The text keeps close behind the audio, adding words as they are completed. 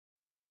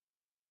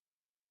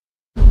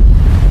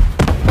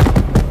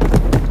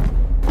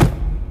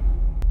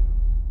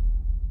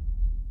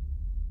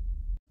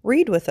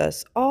Read with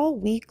us all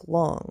week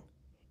long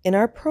in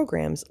our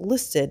programs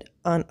listed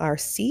on our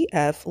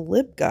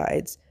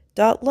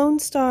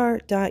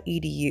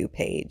cflibguides.lonestar.edu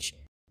page.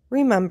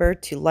 Remember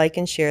to like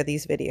and share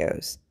these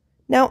videos.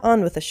 Now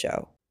on with the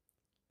show.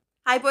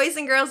 Hi, boys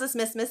and girls. It's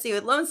Miss Missy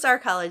with Lone Star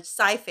College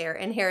Sci-Fair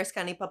in Harris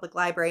County Public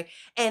Library,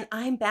 and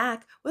I'm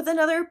back with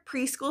another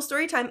preschool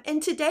story time.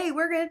 And today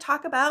we're going to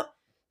talk about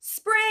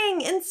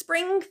spring and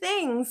spring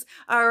things.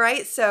 All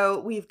right, so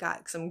we've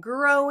got some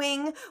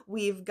growing,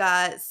 we've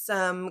got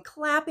some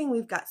clapping,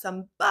 we've got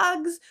some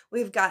bugs,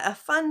 we've got a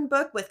fun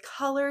book with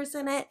colors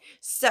in it.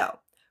 So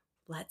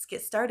let's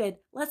get started.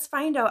 Let's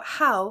find out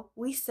how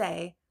we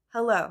say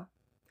hello.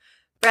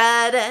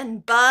 Bread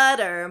and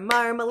butter,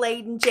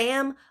 marmalade and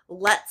jam.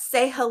 Let's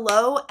say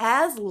hello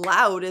as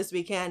loud as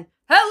we can.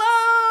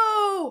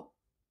 Hello!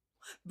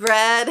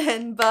 Bread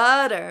and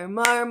butter,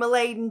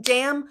 marmalade and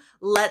jam.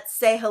 Let's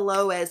say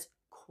hello as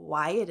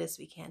quiet as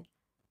we can.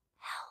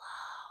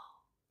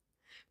 Hello.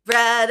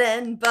 Bread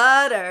and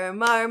butter,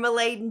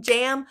 marmalade and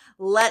jam.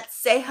 Let's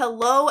say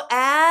hello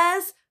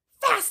as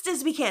fast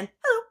as we can.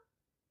 Hello.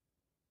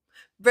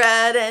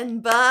 Bread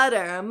and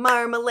butter,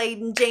 marmalade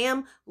and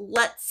jam.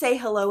 Let's say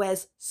hello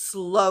as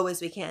slow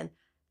as we can.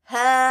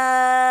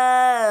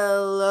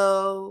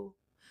 Hello.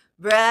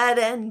 Bread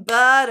and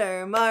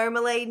butter,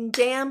 marmalade and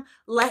jam.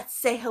 Let's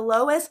say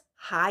hello as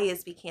high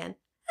as we can.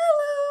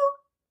 Hello.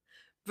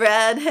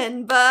 Bread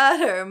and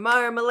butter,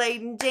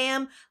 marmalade and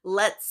jam.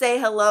 Let's say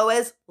hello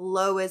as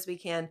low as we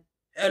can.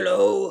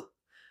 Hello.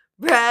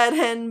 Bread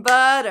and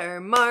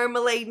butter,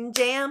 marmalade and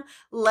jam.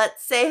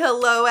 Let's say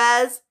hello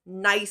as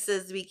nice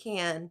as we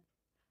can.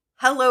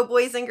 Hello,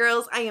 boys and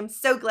girls. I am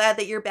so glad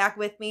that you're back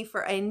with me for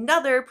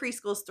another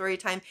preschool story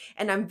time,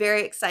 and I'm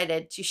very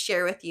excited to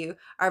share with you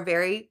our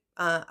very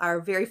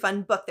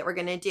fun book that we're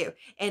going to do,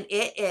 and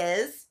it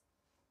is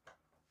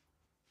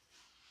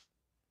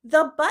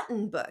The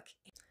Button Book.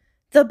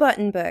 The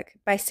Button Book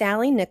by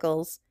Sally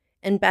Nicholls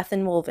and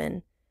Bethan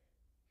Wolven.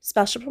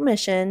 Special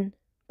permission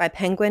by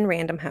Penguin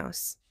Random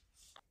House.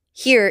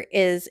 Here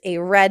is a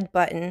red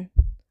button.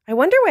 I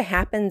wonder what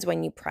happens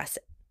when you press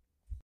it.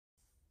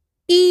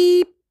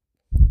 Beep!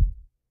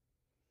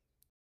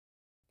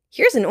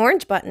 Here's an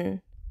orange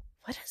button.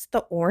 What does the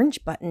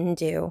orange button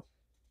do?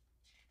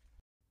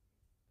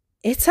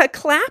 It's a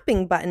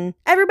clapping button.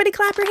 Everybody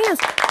clap your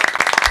hands.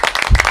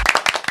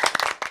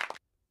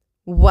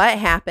 What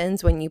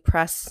happens when you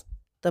press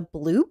the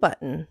blue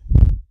button?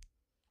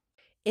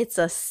 It's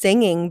a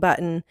singing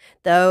button.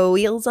 The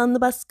wheels on the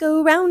bus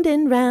go round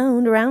and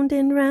round, round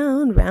and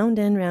round, round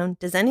and round.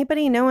 Does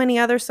anybody know any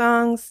other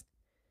songs?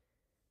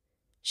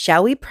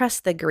 Shall we press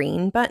the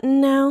green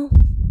button now?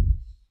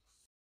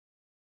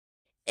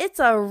 It's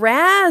a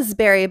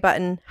raspberry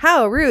button.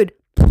 How rude.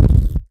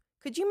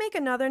 Could you make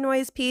another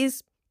noise,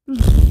 please?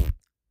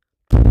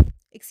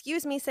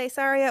 Excuse me, say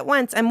sorry at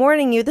once. I'm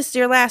warning you, this is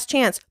your last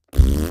chance.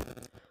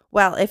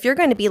 Well, if you're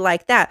going to be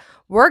like that,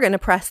 we're going to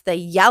press the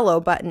yellow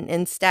button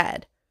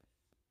instead.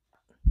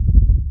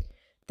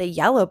 The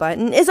yellow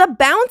button is a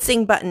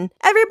bouncing button.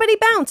 Everybody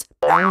bounce.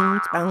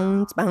 Bounce,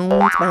 bounce,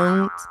 bounce,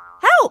 bounce.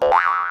 Help!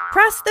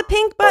 Press the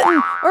pink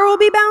button or we'll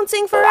be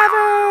bouncing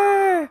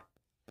forever.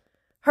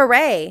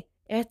 Hooray!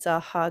 It's a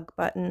hug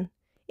button.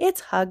 It's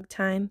hug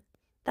time.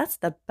 That's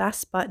the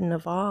best button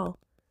of all.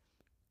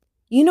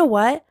 You know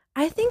what?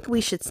 I think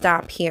we should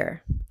stop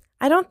here.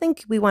 I don't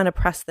think we want to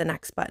press the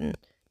next button.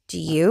 Do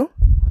you?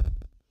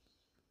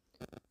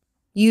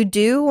 You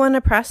do want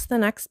to press the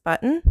next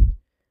button?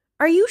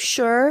 Are you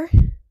sure?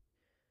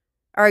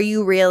 Are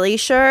you really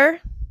sure?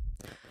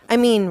 I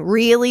mean,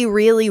 really,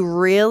 really,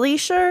 really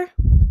sure?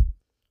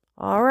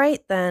 All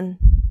right, then.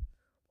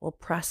 We'll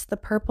press the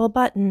purple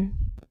button.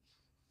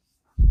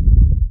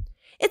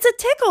 It's a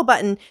tickle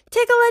button.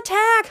 Tickle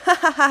attack. Ha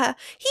ha ha.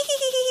 Hee hee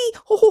hee hee.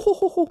 Ho ho ho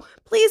ho ho.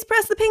 Please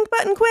press the pink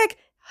button quick.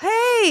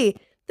 Hey,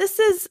 this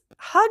is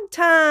hug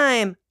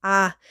time.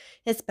 Ah,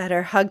 it's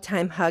better. Hug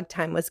time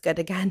was good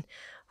again.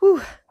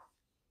 Whew.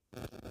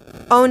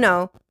 Oh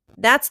no.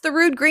 That's the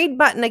rude green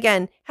button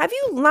again. Have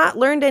you not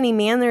learned any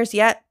manners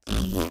yet?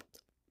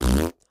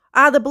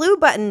 Ah, the blue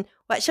button.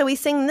 What shall we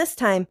sing this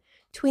time?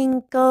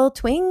 Twinkle,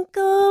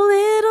 twinkle,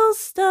 little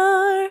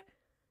star.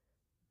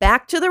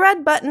 Back to the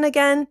red button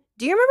again.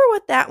 Do you remember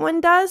what that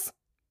one does?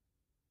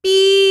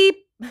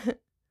 Beep.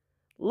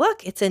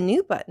 Look, it's a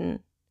new button.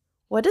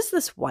 What does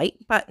this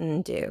white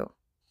button do?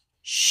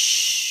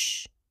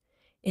 Shh.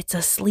 It's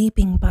a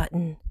sleeping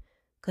button.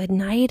 Good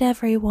night,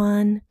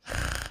 everyone.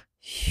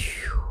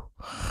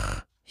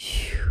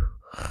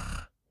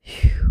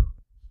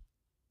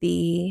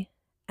 The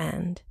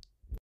end.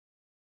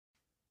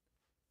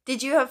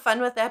 Did you have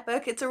fun with that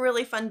book? It's a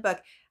really fun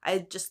book. I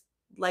just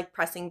like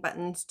pressing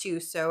buttons too,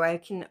 so I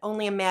can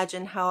only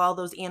imagine how all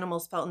those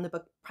animals felt in the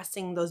book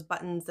pressing those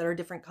buttons that are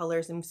different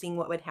colors and seeing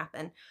what would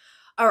happen.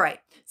 All right,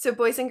 so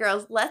boys and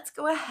girls, let's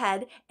go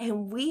ahead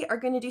and we are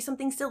going to do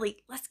something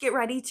silly. Let's get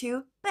ready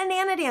to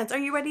banana dance. Are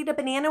you ready to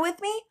banana with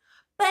me?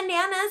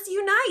 Bananas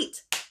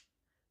unite.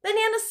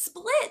 Bananas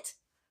split.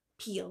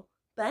 Peel,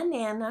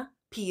 banana,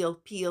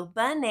 peel, peel,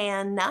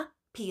 banana.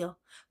 peel,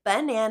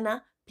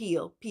 banana,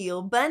 peel,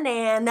 peel,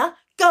 banana,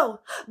 go,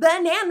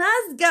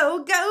 bananas,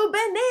 go, go,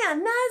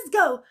 bananas,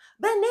 go,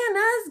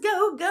 bananas,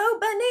 go, go,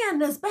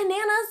 bananas,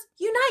 bananas,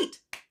 unite,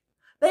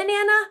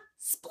 banana,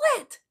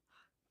 split,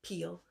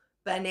 peel,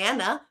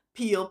 banana,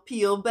 peel,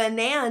 peel,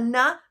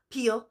 banana,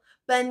 peel,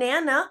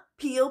 banana,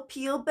 peel,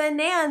 peel,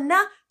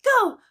 banana,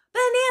 go,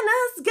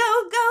 bananas,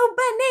 go, go,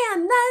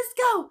 bananas,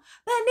 go,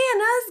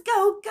 bananas,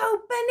 go,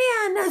 go,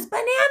 bananas,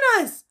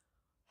 bananas.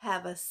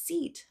 Have a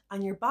seat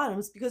on your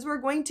bottoms because we're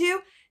going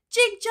to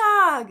jig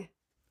jog.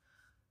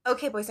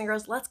 Okay, boys and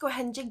girls, let's go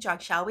ahead and jig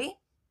jog, shall we?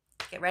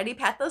 Get ready,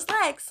 pat those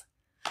legs.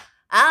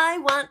 I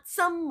want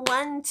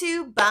someone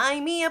to buy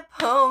me a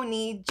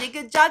pony.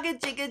 Jigga jogga,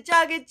 jigga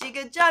jogga,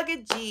 jigga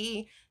jogga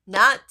gee.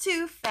 Not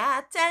too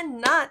fat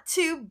and not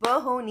too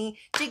bony.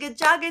 Jigga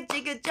jogga,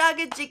 jigga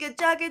jogga, jigga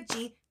jogga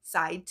gee.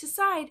 Side to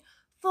side.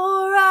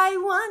 For I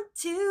want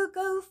to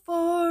go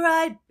for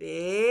a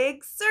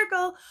big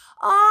circle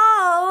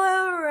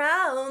all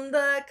around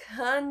the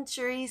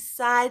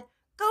countryside.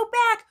 Go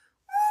back.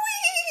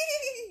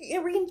 Whee!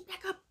 And we're going to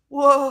back up.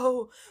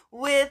 Whoa,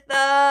 with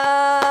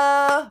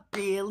a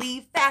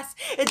really fast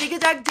jigga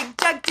jog, jig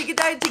jog, jigga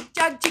jog, jig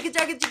jog, jigga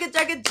jog, jigga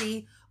jog,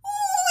 G.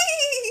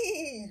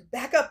 Whee!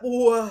 Back up.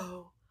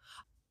 Whoa.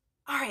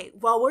 All right,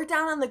 while we're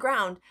down on the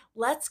ground,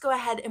 let's go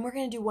ahead and we're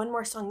going to do one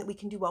more song that we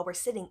can do while we're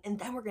sitting, and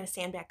then we're going to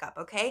stand back up,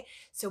 okay?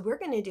 So we're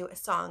going to do a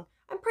song.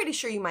 I'm pretty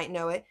sure you might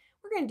know it.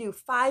 We're going to do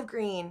 5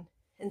 green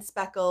and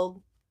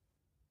speckled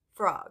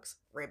frogs.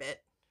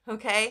 Ribbit.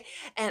 Okay,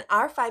 and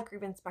our 5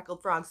 green and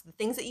speckled frogs, the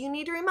things that you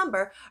need to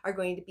remember are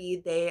going to be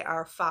they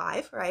are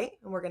 5, right?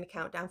 And we're going to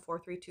count down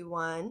 4, 3, 2,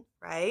 1,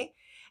 right?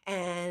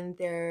 And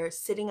they're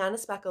sitting on a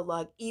speckled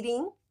log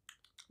eating,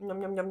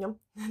 yum, yum, yum, yum,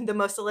 the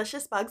most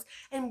delicious bugs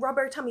and rub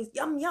our tummies,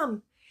 yum,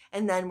 yum.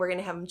 And then we're going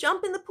to have them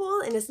jump in the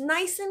pool and it's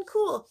nice and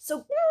cool.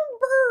 So,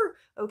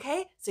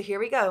 okay, so here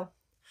we go.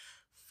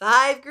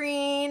 5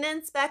 green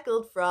and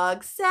speckled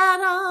frogs sat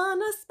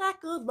on a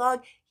speckled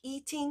log,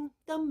 eating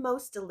the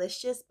most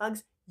delicious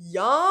bugs.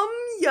 Yum,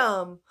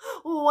 yum.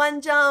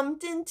 One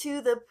jumped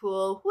into the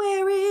pool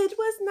where it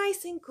was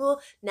nice and cool.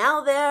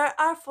 Now there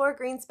are 4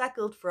 green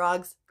speckled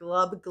frogs.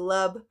 Glub,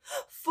 glub.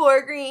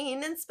 4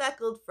 green and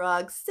speckled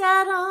frogs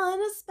sat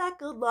on a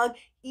speckled log,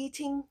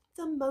 eating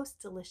the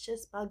most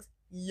delicious bugs.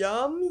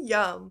 Yum,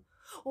 yum.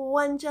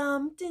 One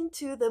jumped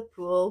into the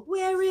pool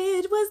where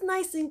it was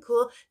nice and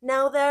cool.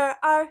 Now there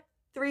are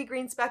 3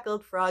 green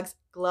speckled frogs.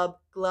 Glub,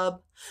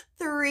 glub.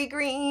 3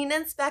 green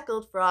and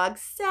speckled frogs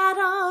sat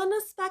on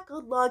a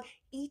speckled log,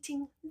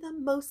 eating the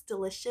most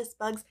delicious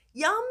bugs.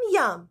 Yum,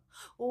 yum.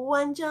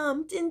 One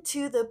jumped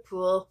into the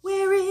pool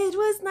where it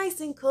was nice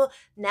and cool.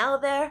 Now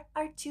there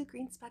are 2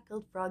 green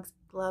speckled frogs.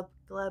 Glub,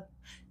 glub.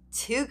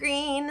 2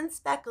 green and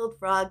speckled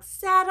frogs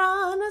sat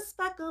on a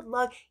speckled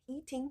log,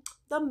 eating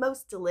the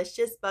most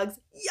delicious bugs.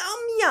 Yum,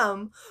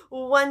 yum.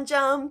 One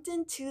jumped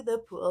into the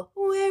pool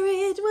where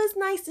it was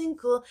nice and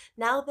cool.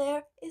 Now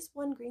there is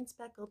 1 green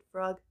speckled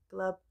frog.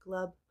 Glub,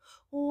 glub.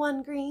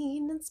 1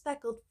 green and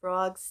speckled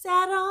frog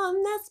sat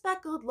on that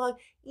speckled log,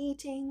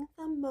 eating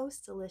the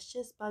most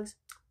delicious bugs.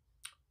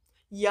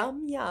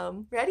 Yum,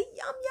 yum. Ready?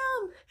 Yum,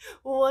 yum.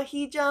 Well,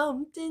 he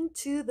jumped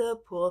into the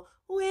pool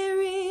where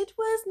it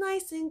was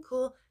nice and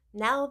cool.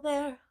 Now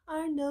there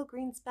are no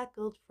green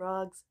speckled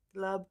frogs.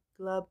 Glub,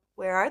 glub.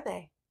 Where are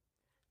they?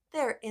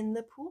 They're in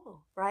the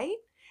pool, right?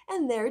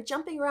 And they're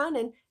jumping around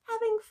and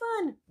having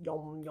fun.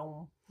 Yum,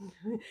 yum.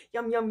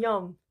 Yum, yum,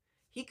 yum.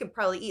 He could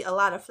probably eat a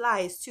lot of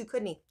flies too,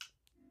 couldn't he?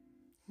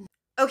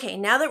 Okay,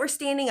 now that we're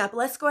standing up,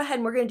 let's go ahead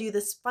and we're going to do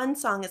this fun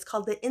song. It's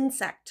called the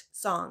Insect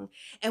Song.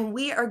 And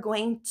we are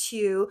going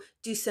to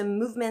do some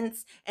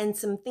movements and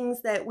some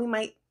things that we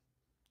might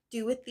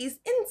do with these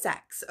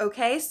insects,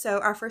 okay? So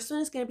our first one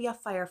is going to be a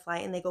firefly,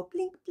 and they go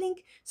blink,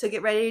 blink. So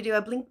get ready to do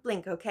a blink,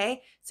 blink,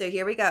 okay? So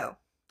here we go.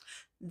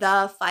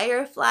 The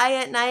firefly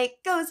at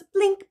night goes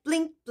blink,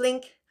 blink,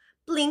 blink,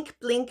 blink,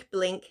 blink,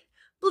 blink,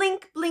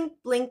 blink, blink,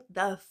 blink.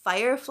 The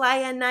firefly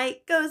at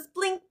night goes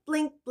blink,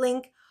 blink,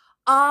 blink,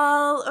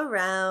 all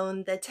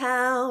around the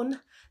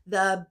town.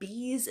 The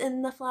bees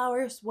in the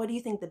flowers, what do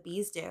you think the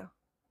bees do?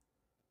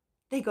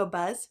 They go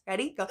buzz.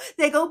 Ready? Go.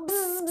 They go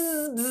buzz,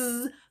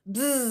 buzz,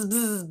 buzz, buzz,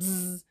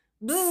 buzz,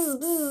 buzz,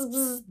 buzz,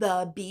 buzz.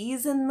 The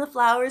bees in the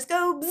flowers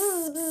go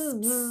buzz, buzz,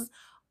 buzz,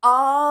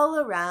 all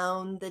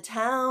around the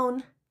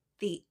town.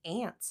 The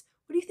ants.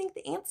 What do you think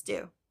the ants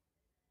do?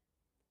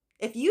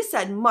 If you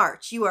said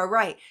march, you are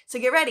right. So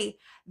get ready.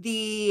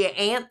 The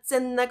ants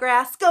in the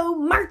grass go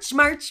march,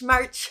 march,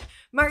 march,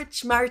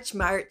 march, march,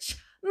 march,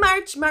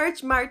 march,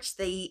 march, march.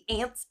 The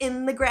ants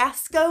in the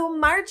grass go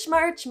march,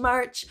 march,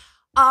 march,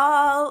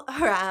 all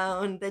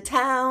around the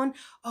town.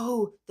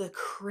 Oh, the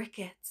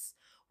crickets.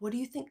 What do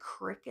you think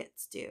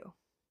crickets do?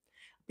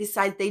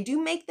 Besides, they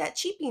do make that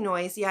cheepy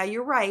noise. Yeah,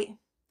 you're right.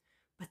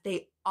 But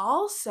they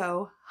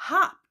also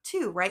hop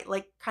too, right?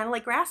 Like kind of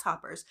like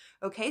grasshoppers.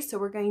 Okay, so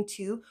we're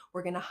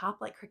gonna hop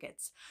like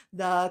crickets.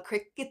 The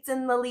crickets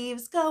in the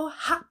leaves go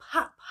hop,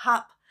 hop,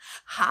 hop,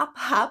 hop,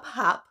 hop,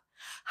 hop.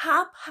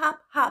 Hop,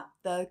 hop, hop,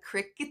 the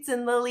crickets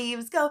in the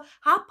leaves go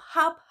hop,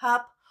 hop,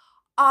 hop,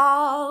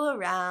 all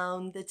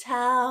around the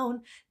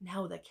town.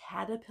 Now the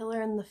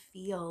caterpillar in the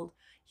field,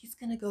 he's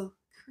gonna go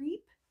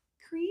creep,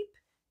 creep,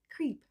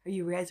 creep. Are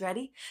you guys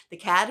ready? The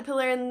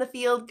caterpillar in the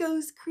field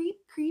goes creep,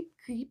 creep,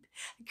 creep,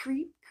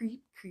 creep,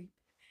 creep, creep,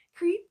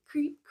 creep,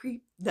 creep,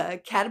 creep.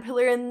 The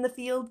caterpillar in the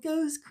field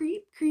goes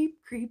creep, creep,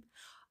 creep,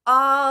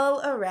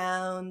 all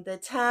around the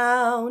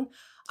town.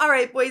 All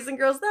right, boys and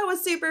girls, that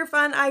was super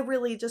fun. I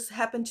really just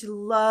happen to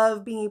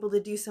love being able to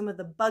do some of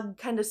the bug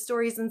kind of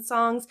stories and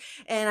songs,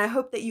 and I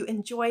hope that you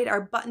enjoyed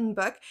our button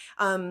book.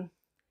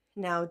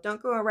 Now,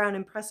 don't go around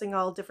and pressing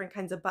all different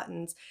kinds of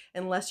buttons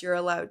unless you're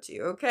allowed to,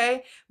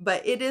 okay?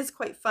 But it is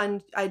quite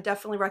fun. I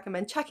definitely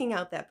recommend checking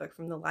out that book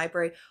from the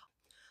library.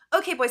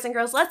 Okay, boys and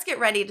girls, let's get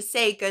ready to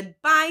say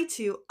goodbye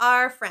to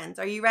our friends.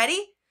 Are you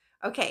ready?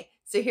 Okay,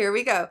 so here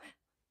we go.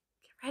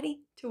 Get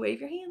ready to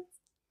wave your hands.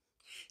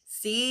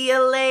 See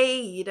you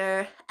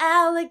later,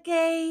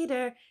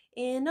 alligator,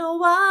 in a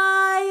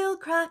wild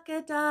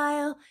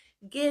crocodile.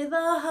 Give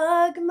a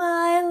hug,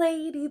 my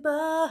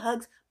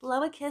ladybugs.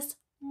 Blow a kiss,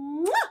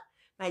 mwah,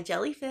 my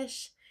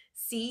jellyfish.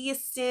 See you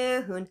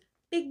soon,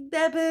 big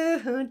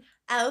baboon.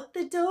 Out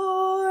the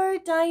door,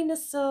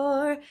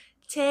 dinosaur.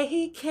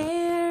 Take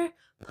care,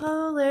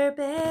 polar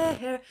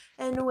bear,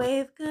 and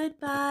wave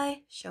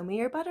goodbye. Show me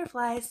your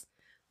butterflies,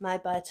 my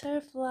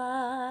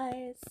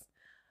butterflies.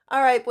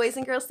 All right, boys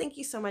and girls, thank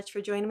you so much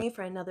for joining me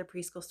for another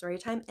preschool story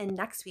time. And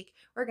next week,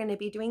 we're going to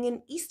be doing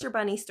an Easter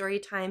bunny story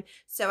time.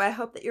 So I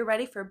hope that you're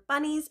ready for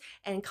bunnies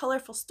and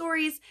colorful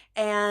stories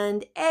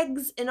and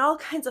eggs and all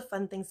kinds of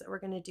fun things that we're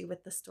going to do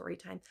with the story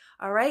time.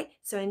 All right,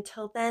 so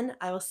until then,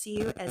 I will see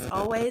you as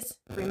always.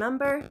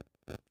 Remember,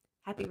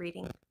 happy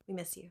reading. We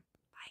miss you.